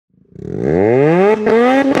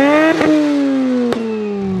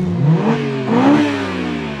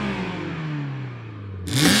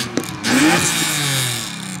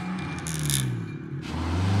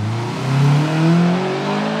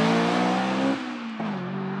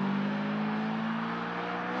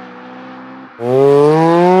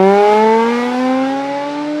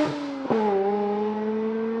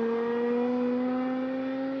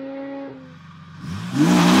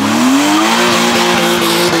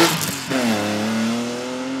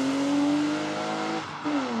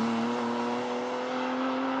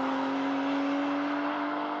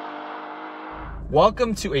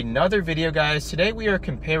Welcome to another video, guys. Today we are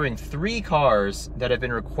comparing three cars that have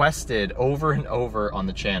been requested over and over on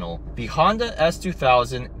the channel. The Honda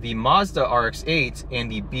S2000, the Mazda RX-8,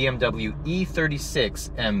 and the BMW E36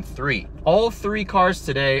 M3. All three cars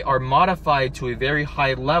today are modified to a very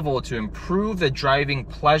high level to improve the driving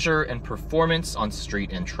pleasure and performance on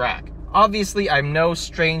street and track. Obviously, I'm no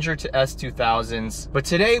stranger to S2000s, but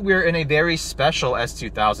today we're in a very special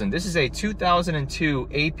S2000. This is a 2002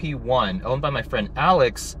 AP1 owned by my friend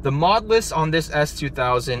Alex. The mod list on this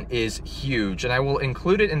S2000 is huge, and I will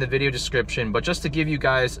include it in the video description, but just to give you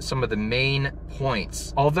guys some of the main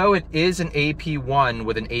points. Although it is an AP1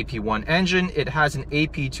 with an AP1 engine, it has an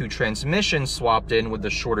AP2 transmission swapped in with the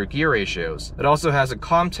shorter gear ratios. It also has a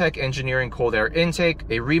Comtech Engineering cold air intake,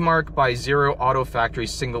 a Remark by Zero Auto Factory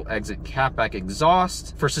single exit catback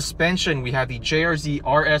exhaust. For suspension, we have the JRZ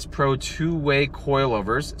RS Pro two-way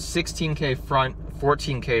coilovers, 16K front,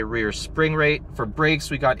 14K rear spring rate. For brakes,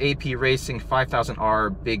 we got AP Racing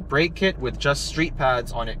 5000R big brake kit with just street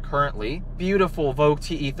pads on it currently. Beautiful Volk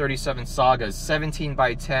TE37 Sagas,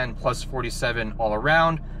 17x10 plus 47 all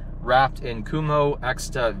around, wrapped in Kumho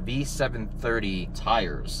Ecsta V730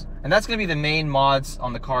 tires. And that's going to be the main mods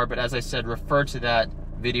on the car, but as I said, refer to that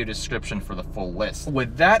video description for the full list.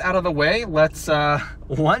 With that out of the way, let's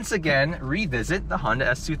once again revisit the Honda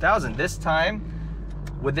S2000, this time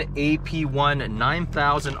with the AP1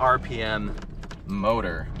 9000 RPM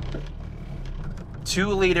motor.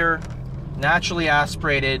 2-liter, naturally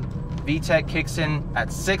aspirated, VTEC kicks in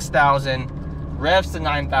at 6,000, revs to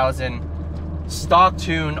 9,000, stock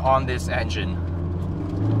tune on this engine.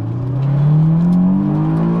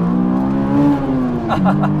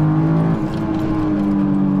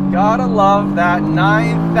 Gotta love that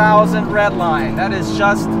 9,000 red line. That is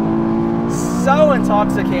just so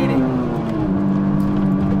intoxicating.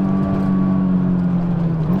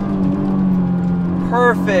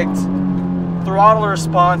 Perfect throttle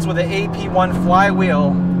response with an AP1 flywheel.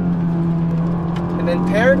 And then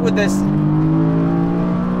paired with this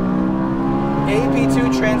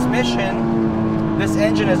AP2 transmission, this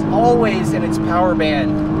engine is always in its power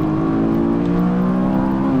band.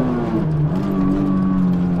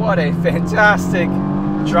 What a fantastic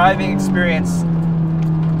driving experience.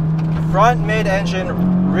 Front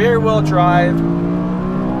mid-engine, rear wheel drive.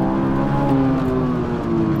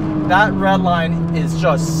 That red line is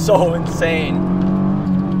just so insane.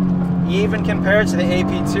 Even compared to the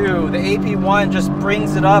AP2, the AP1 just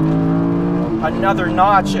brings it up another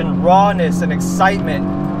notch in rawness and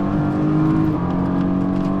excitement.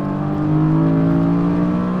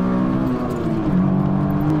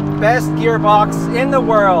 Best gearbox in the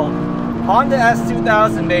world. Honda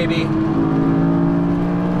S2000, baby.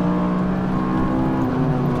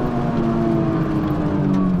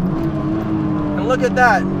 And look at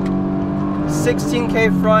that.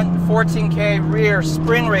 16K front, 14K rear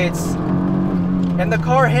spring rates. And the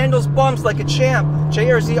car handles bumps like a champ.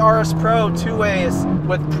 JRZ RS Pro 2-ways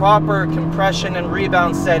with proper compression and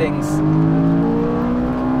rebound settings.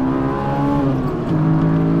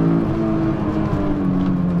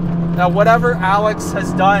 Now, whatever Alex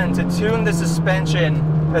has done to tune the suspension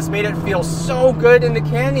has made it feel so good in the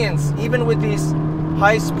canyons. Even with these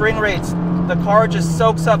high spring rates, the car just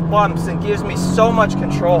soaks up bumps and gives me so much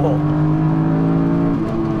control.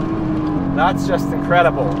 That's just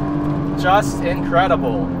incredible. Just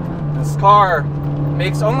incredible. This car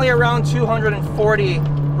makes only around 240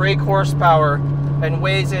 brake horsepower and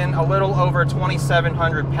weighs in a little over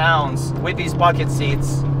 2,700 pounds with these bucket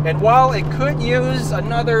seats. And while it could use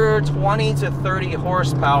another 20 to 30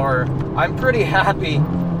 horsepower, I'm pretty happy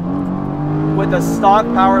with the stock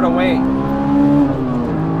power to weight.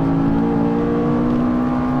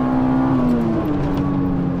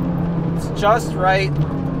 It's just right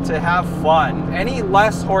to have fun. Any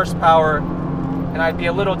less horsepower and I'd be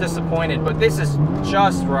a little disappointed, but this is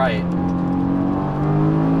just right.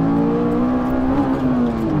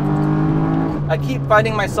 I keep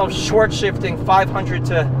finding myself short shifting 500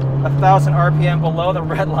 to 1,000 RPM below the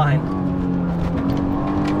red line.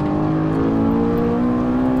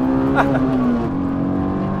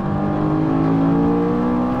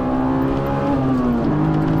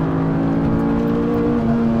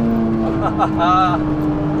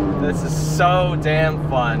 This is so damn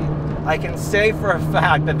fun. I can say for a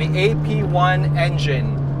fact that the AP1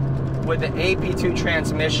 engine with the AP2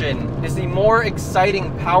 transmission is the more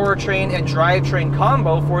exciting powertrain and drivetrain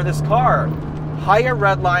combo for this car. Higher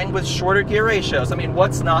redline with shorter gear ratios. I mean,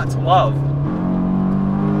 what's not to love?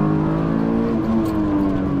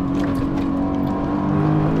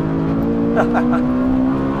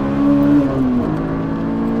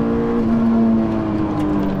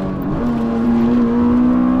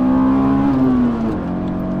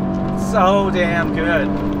 So damn good.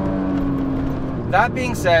 That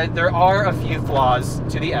being said, there are a few flaws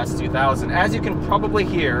to the S2000. As you can probably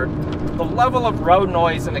hear, the level of road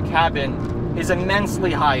noise in the cabin is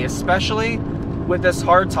immensely high, especially with this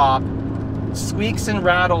hardtop. Squeaks and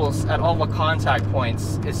rattles at all the contact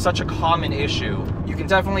points is such a common issue. You can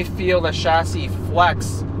definitely feel the chassis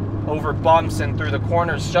flex over bumps and through the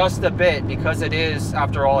corners just a bit because it is,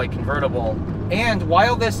 after all, a convertible. And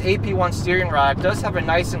while this AP1 steering rack does have a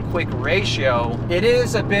nice and quick ratio, it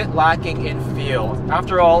is a bit lacking in feel.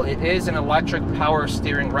 After all, it is an electric power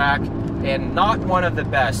steering rack and not one of the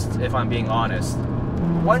best, if I'm being honest.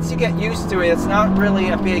 Once you get used to it, it's not really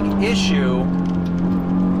a big issue.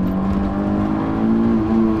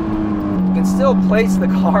 You can still place the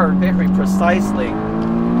car very precisely.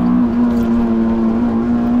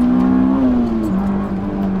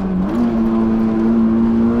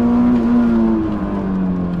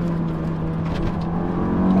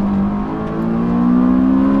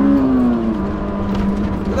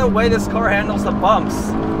 The way this car handles the bumps,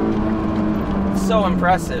 so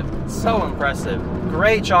impressive, so impressive.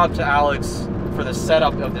 Great job to Alex for the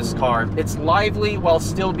setup of this car. It's lively while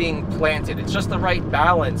still being planted. It's just the right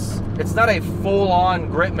balance. It's not a full-on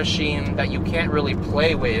grip machine that you can't really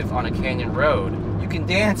play with on a canyon road. You can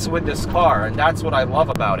dance with this car, and that's what I love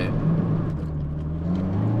about it.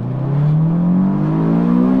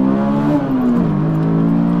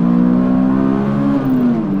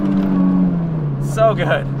 So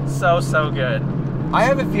good, so good. I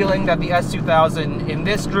have a feeling that the S2000 in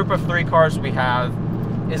this group of three cars we have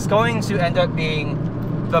is going to end up being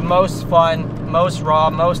the most fun, most raw,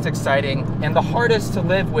 most exciting, and the hardest to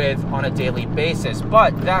live with on a daily basis.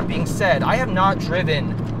 But that being said, I have not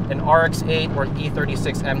driven an RX-8 or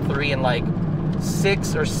E36 M3 in like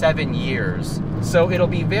 6 or 7 years. So it'll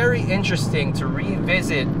be very interesting to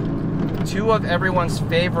revisit two of everyone's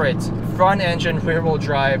favorite front engine, rear wheel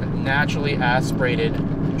drive, naturally aspirated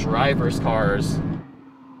driver's cars.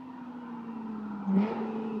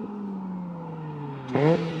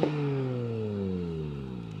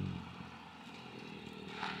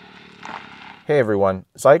 Hey everyone,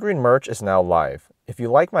 Zygrene merch is now live. If you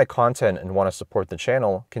like my content and want to support the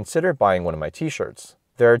channel, consider buying one of my t-shirts.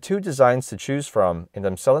 There are 2 designs to choose from, and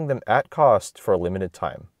I'm selling them at cost for a limited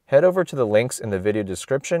time. Head over to the links in the video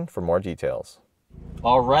description for more details.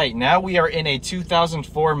 All right, now we are in a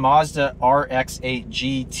 2004 Mazda RX-8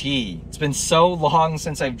 GT. It's been so long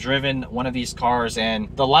since I've driven one of these cars, and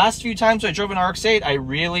the last few times I drove an RX-8, I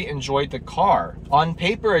really enjoyed the car. On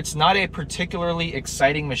paper, it's not a particularly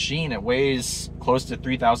exciting machine. It weighs close to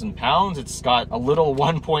 3,000 pounds. It's got a little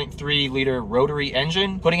 1.3 liter rotary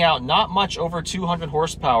engine, putting out not much over 200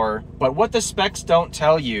 horsepower. But what the specs don't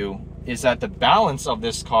tell you is that the balance of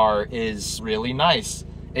this car is really nice.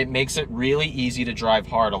 It makes it really easy to drive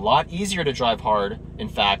hard, a lot easier to drive hard, in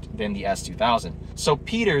fact, than the S2000. So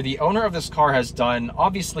Peter, the owner of this car, has done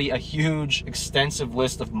obviously a huge, extensive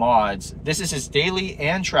list of mods. This is his daily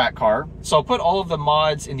and track car. So I'll put all of the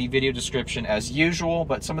mods in the video description as usual,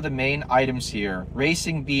 but some of the main items here: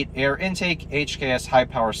 Racing Beat air intake, HKS high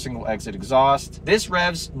power single exit exhaust. This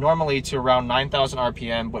revs normally to around 9,000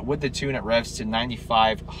 RPM, but with the tune it revs to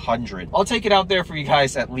 9,500. I'll take it out there for you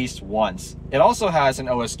guys at least once. It also has an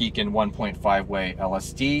OSGiken 1.5 Way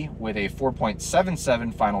LSD with a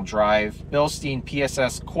 4.77 final drive, Bilstein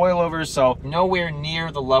PSS coilovers, so nowhere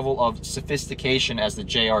near the level of sophistication as the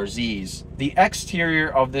JRZs. The exterior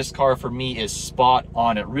of this car for me is spot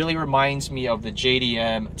on. It really reminds me of the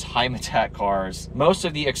JDM Time Attack cars. Most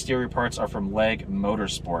of the exterior parts are from Leg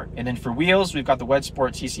Motorsport. And then for wheels, we've got the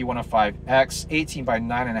Wedsport TC105X, 18 by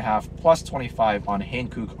 9.5 plus 25 on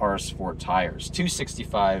Hankook RS4 tires,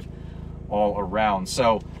 265 all around.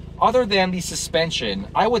 So other than the suspension,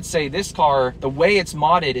 I would say this car, the way it's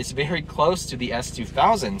modded, is very close to the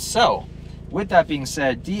S2000. So with that being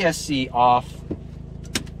said, DSC off.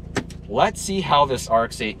 Let's see how this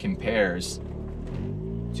RX-8 compares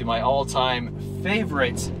to my all-time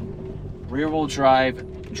favorite rear-wheel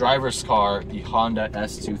drive driver's car, the Honda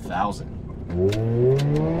S2000.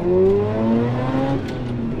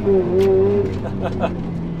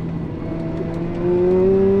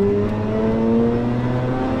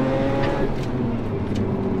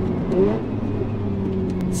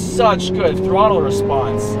 Such good throttle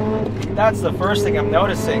response. That's the first thing I'm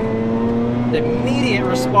noticing. The immediate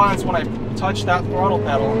response when I touch that throttle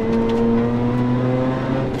pedal.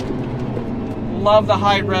 Love the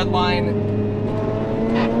high red line.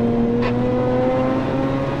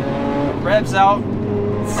 Revs out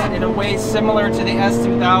in a way similar to the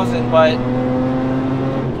S2000, but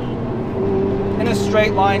in a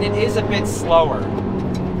straight line it is a bit slower.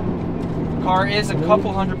 The car is a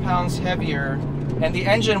couple hundred pounds heavier, and the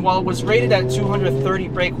engine, while it was rated at 230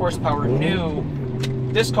 brake horsepower new,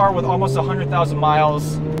 this car with almost 100,000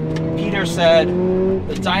 miles, Peter said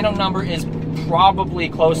the dyno number is probably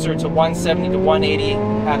closer to 170 to 180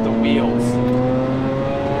 at the wheels.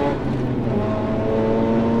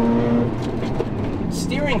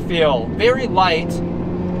 Steering feel, very light,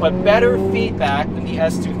 but better feedback than the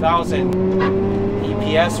S2000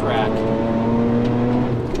 EPS rack.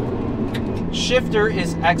 Shifter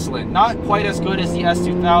is excellent. Not quite as good as the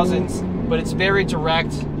S2000s, but it's very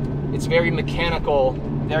direct, it's very mechanical,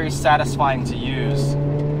 very satisfying to use.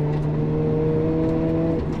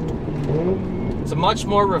 It's a much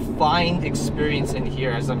more refined experience in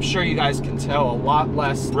here, as I'm sure you guys can tell. A lot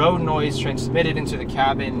less road noise transmitted into the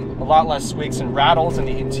cabin, a lot less squeaks and rattles in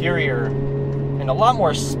the interior, and a lot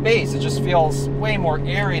more space. It just feels way more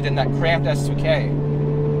airy than that cramped S2K.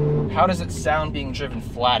 How does it sound being driven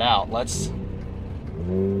flat out? Let's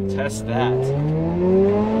test that.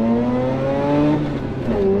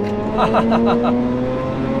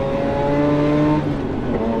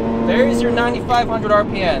 There's your 9,500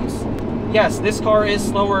 RPMs. Yes, this car is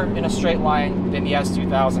slower in a straight line than the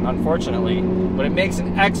S2000, unfortunately, but it makes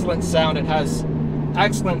an excellent sound. It has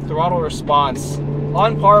excellent throttle response,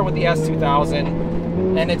 on par with the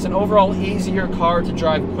S2000, and it's an overall easier car to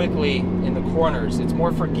drive quickly in the corners. It's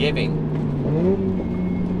more forgiving.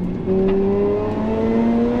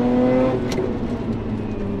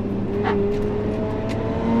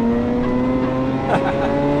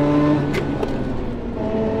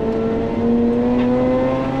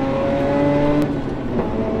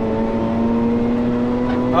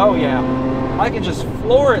 Oh yeah, I can just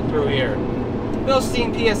floor it through here.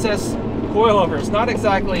 Bilstein PSS coilovers, not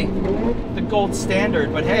exactly the gold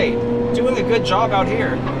standard, but hey, doing a good job out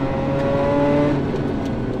here.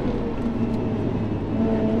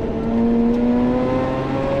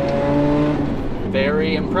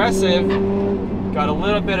 Very impressive. Got a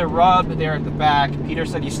little bit of rub there at the back. Peter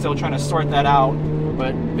said he's still trying to sort that out,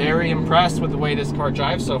 but very impressed with the way this car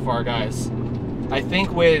drives so far, guys. I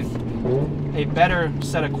think with a better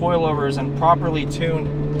set of coilovers and properly tuned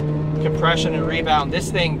compression and rebound,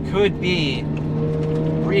 this thing could be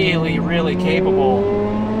really, really capable.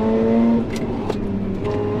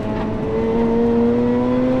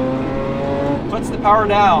 Puts the power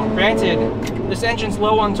down. Granted, this engine's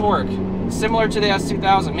low on torque, similar to the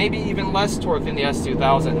S2000, maybe even less torque than the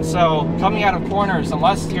S2000. So coming out of corners,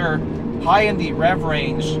 unless you're high in the rev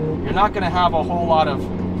range, you're not going to have a whole lot of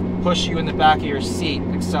push you in the back of your seat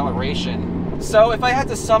acceleration. So if I had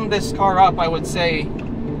to sum this car up, I would say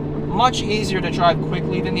much easier to drive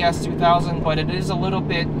quickly than the S2000, but it is a little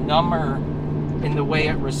bit number in the way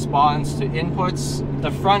it responds to inputs.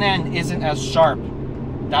 The front end isn't as sharp,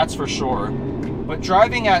 that's for sure. But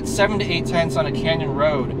driving at 7 to 8 tenths on a canyon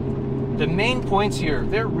road, the main points here,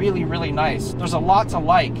 they're really, really nice. There's a lot to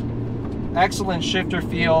like. Excellent shifter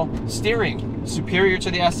feel. Steering, superior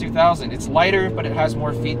to the S2000. It's lighter, but it has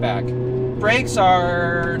more feedback. Brakes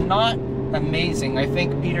are not amazing. I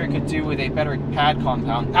think Peter could do with a better pad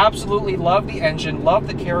compound. Absolutely love the engine, love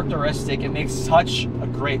the characteristic. It makes such a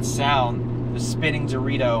great sound, the spinning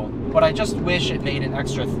Dorito. But I just wish it made an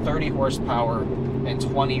extra 30 horsepower and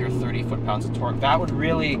 20 or 30 foot-pounds of torque. That would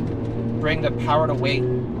really bring the power to weight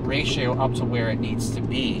ratio up to where it needs to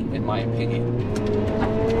be, in my opinion.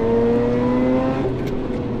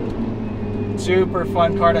 Super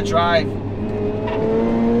fun car to drive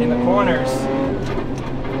in the corners.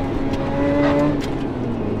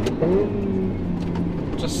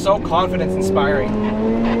 Just so confidence inspiring.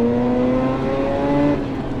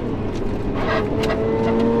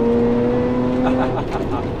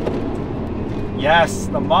 Yes,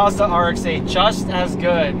 the Mazda RX-8, just as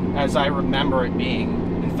good as I remember it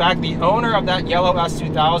being. In fact, the owner of that yellow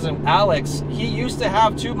S2000, Alex, he used to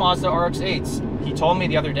have 2 Mazda RX-8s. He told me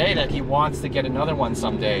the other day that he wants to get another one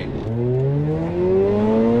someday.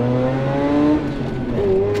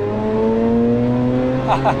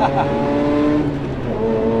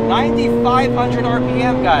 9,500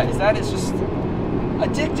 RPM, guys. That is just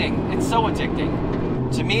addicting. It's so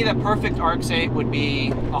addicting. To me, the perfect RX-8 would be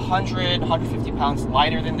 100, 150 pounds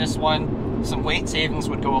lighter than this one. Some weight savings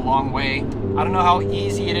would go a long way. I don't know how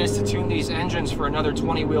easy it is to tune these engines for another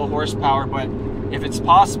 20 wheel horsepower, but if it's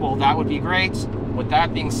possible, that would be great. With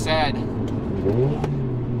that being said,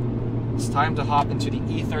 it's time to hop into the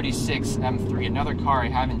E36 M3, another car I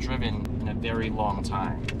haven't driven in a very long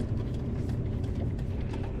time.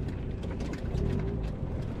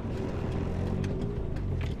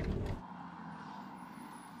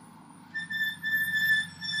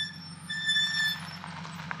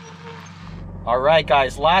 Alright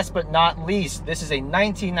guys, last but not least, this is a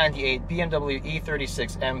 1998 BMW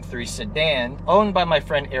E36 M3 sedan owned by my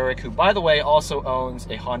friend Eric, who by the way also owns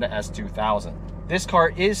a Honda S2000. This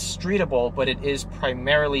car is streetable, but it is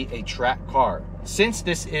primarily a track car. Since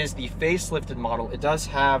this is the facelifted model, it does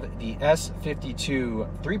have the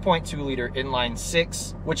S52 3.2 liter inline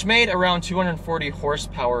 6, which made around 240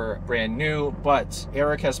 horsepower brand new, but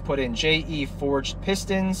Eric has put in JE forged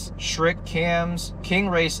pistons, Schrick cams, King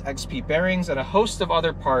Race XP bearings, and a host of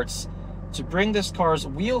other parts to bring this car's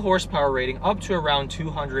wheel horsepower rating up to around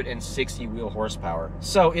 260 wheel horsepower.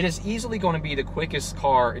 So it is easily going to be the quickest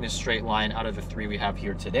car in a straight line out of the three we have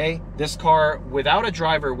here today. This car, without a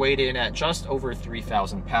driver, weighed in at just over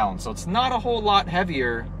 3,000 pounds. So it's not a whole lot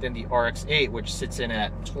heavier than the RX-8, which sits in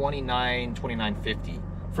at 2950.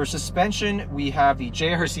 For suspension, we have the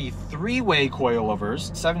JRZ three-way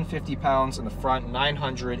coilovers, 750 pounds in the front,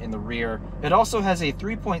 900 in the rear. It also has a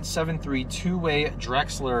 3.73 two-way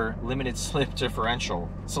Drexler limited slip differential.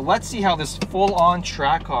 So let's see how this full-on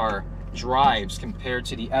track car drives compared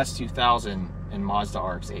to the S2000 and Mazda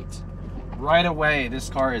RX-8. Right away, this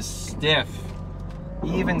car is stiff,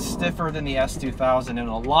 even stiffer than the S2000 and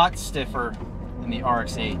a lot stiffer than the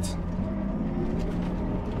RX-8.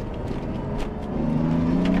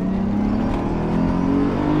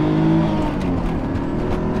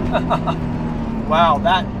 Wow,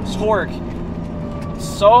 that torque,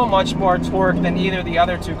 so much more torque than either of the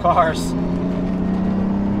other two cars.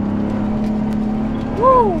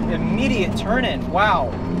 Woo, immediate turn-in,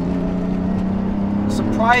 wow.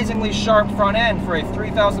 Surprisingly sharp front end for a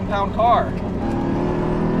 3,000 pound car.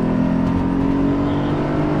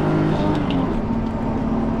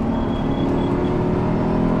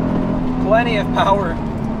 Plenty of power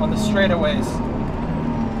on the straightaways.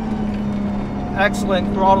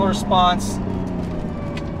 Excellent throttle response.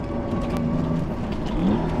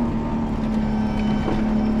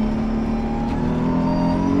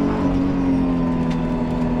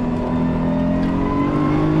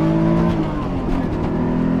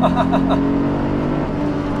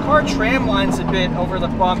 Car tram lines a bit over the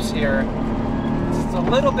bumps here. It's a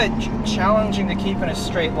little bit challenging to keep in a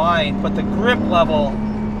straight line, but the grip level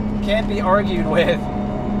can't be argued with.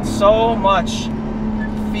 So much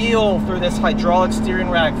feel through this hydraulic steering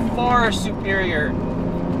rack, far superior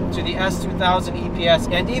to the S2000 EPS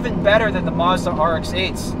and even better than the Mazda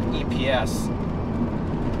RX-8's EPS.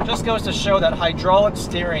 Just goes to show that hydraulic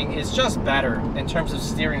steering is just better in terms of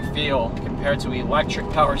steering feel compared to electric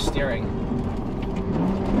power steering.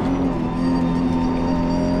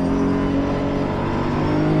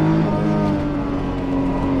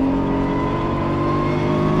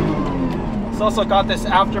 It's also got this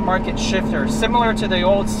aftermarket shifter, similar to the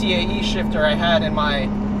old CAE shifter I had in my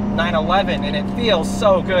 911, and it feels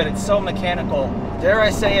so good. It's so mechanical. Dare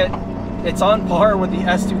I say it, it's on par with the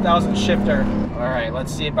S2000 shifter. All right,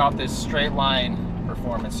 let's see about this straight line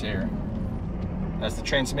performance here, as the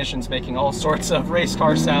transmission's making all sorts of race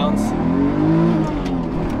car sounds.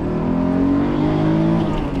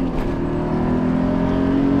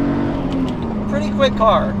 Pretty quick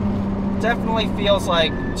car. Definitely feels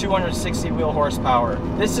like 260 wheel horsepower.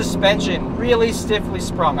 This suspension really stiffly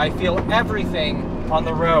sprung. I feel everything on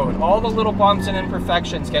the road. All the little bumps and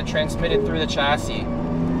imperfections get transmitted through the chassis.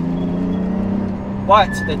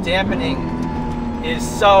 But the dampening is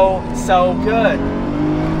so good.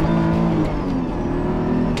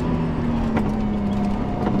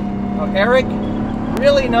 Now, Eric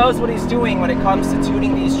really knows what he's doing when it comes to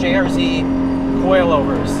tuning these JRZ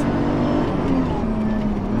coilovers.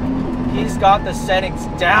 He's got the settings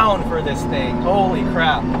down for this thing. Holy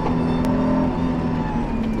crap.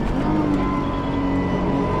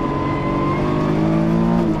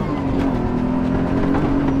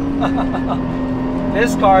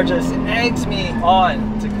 This car just eggs me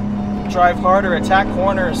on to drive harder, attack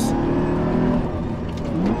corners.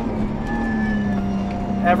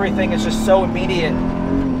 Everything is just so immediate.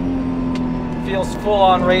 Feels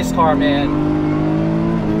full-on race car, man.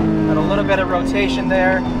 And a little bit of rotation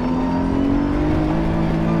there.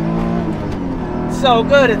 so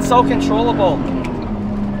good, it's so controllable.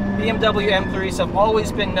 BMW M3s have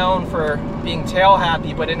always been known for being tail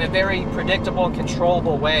happy, but in a very predictable and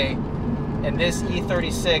controllable way. And this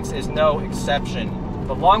E36 is no exception.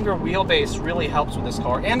 The longer wheelbase really helps with this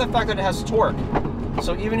car, and the fact that it has torque.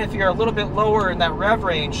 So even if you're a little bit lower in that rev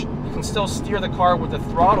range, you can still steer the car with the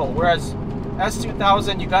throttle. Whereas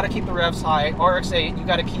S2000, you got to keep the revs high. RX-8, you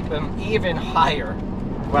got to keep them even higher.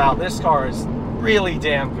 Wow, this car is really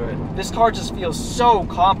damn good. This car just feels so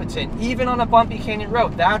competent, even on a bumpy canyon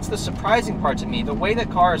road. That's the surprising part to me. The way the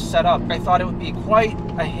car is set up, I thought it would be quite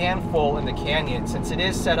a handful in the canyon, since it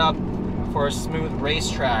is set up for a smooth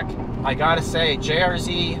racetrack. I gotta say,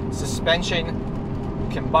 JRZ suspension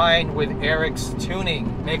combined with Eric's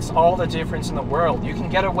tuning makes all the difference in the world. You can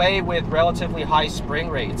get away with relatively high spring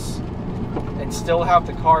rates and still have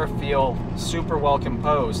the car feel super well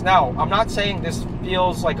composed. Now, I'm not saying this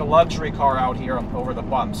feels like a luxury car out here over the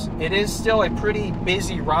bumps. It is still a pretty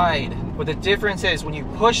busy ride, but the difference is when you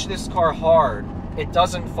push this car hard, it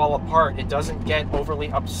doesn't fall apart. It doesn't get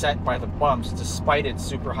overly upset by the bumps despite its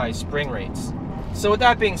super high spring rates. So with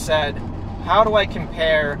that being said, how do I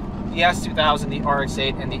compare the S2000, the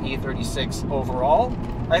RX-8, and the E36 overall?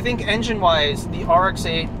 I think engine-wise, the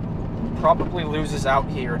RX-8 probably loses out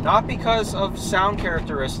here, not because of sound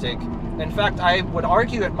characteristic. In fact, I would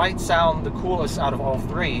argue it might sound the coolest out of all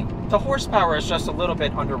three. The horsepower is just a little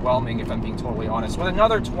bit underwhelming, if I'm being totally honest. With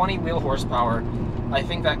another 20 wheel horsepower, I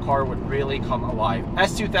think that car would really come alive.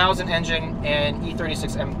 S2000 engine and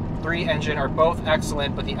E36 M3 engine are both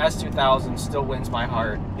excellent, but the S2000 still wins my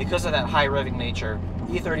heart because of that high revving nature.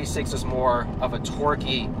 E36 is more of a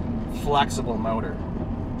torquey, flexible motor.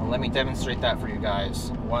 And let me demonstrate that for you guys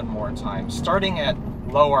one more time. Starting at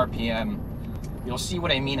low RPM, you'll see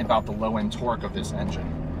what I mean about the low end torque of this engine.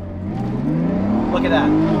 Look at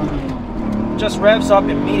that. Just revs up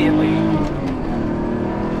immediately.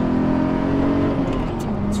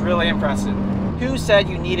 It's really impressive. Who said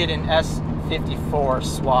you needed an S54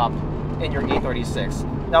 swap in your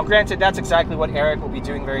E36? Now granted, that's exactly what Eric will be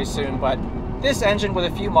doing very soon, but this engine with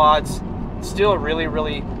a few mods, still a really,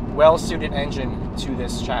 really well-suited engine to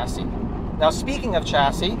this chassis. Now speaking of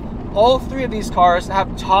chassis, all three of these cars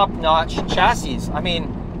have top-notch chassis. I mean,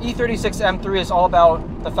 E36 M3 is all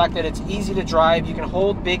about the fact that it's easy to drive, you can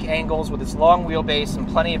hold big angles with its long wheelbase and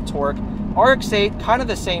plenty of torque. RX-8, kind of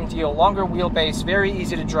the same deal, longer wheelbase, very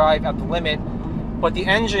easy to drive at the limit, but the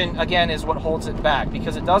engine, again, is what holds it back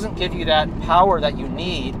because it doesn't give you that power that you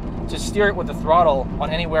need to steer it with the throttle on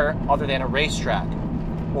anywhere other than a racetrack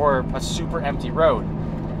or a super empty road.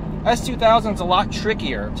 S2000 is a lot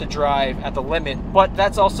trickier to drive at the limit, but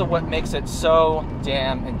that's also what makes it so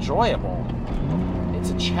damn enjoyable.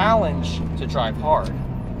 It's a challenge to drive hard.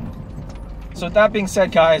 So with that being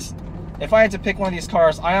said, guys, if I had to pick one of these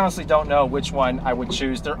cars, I honestly don't know which one I would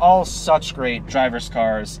choose. They're all such great driver's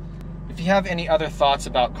cars. If you have any other thoughts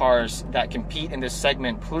about cars that compete in this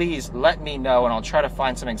segment, please let me know and I'll try to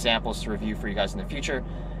find some examples to review for you guys in the future.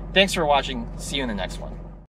 Thanks for watching. See you in the next one.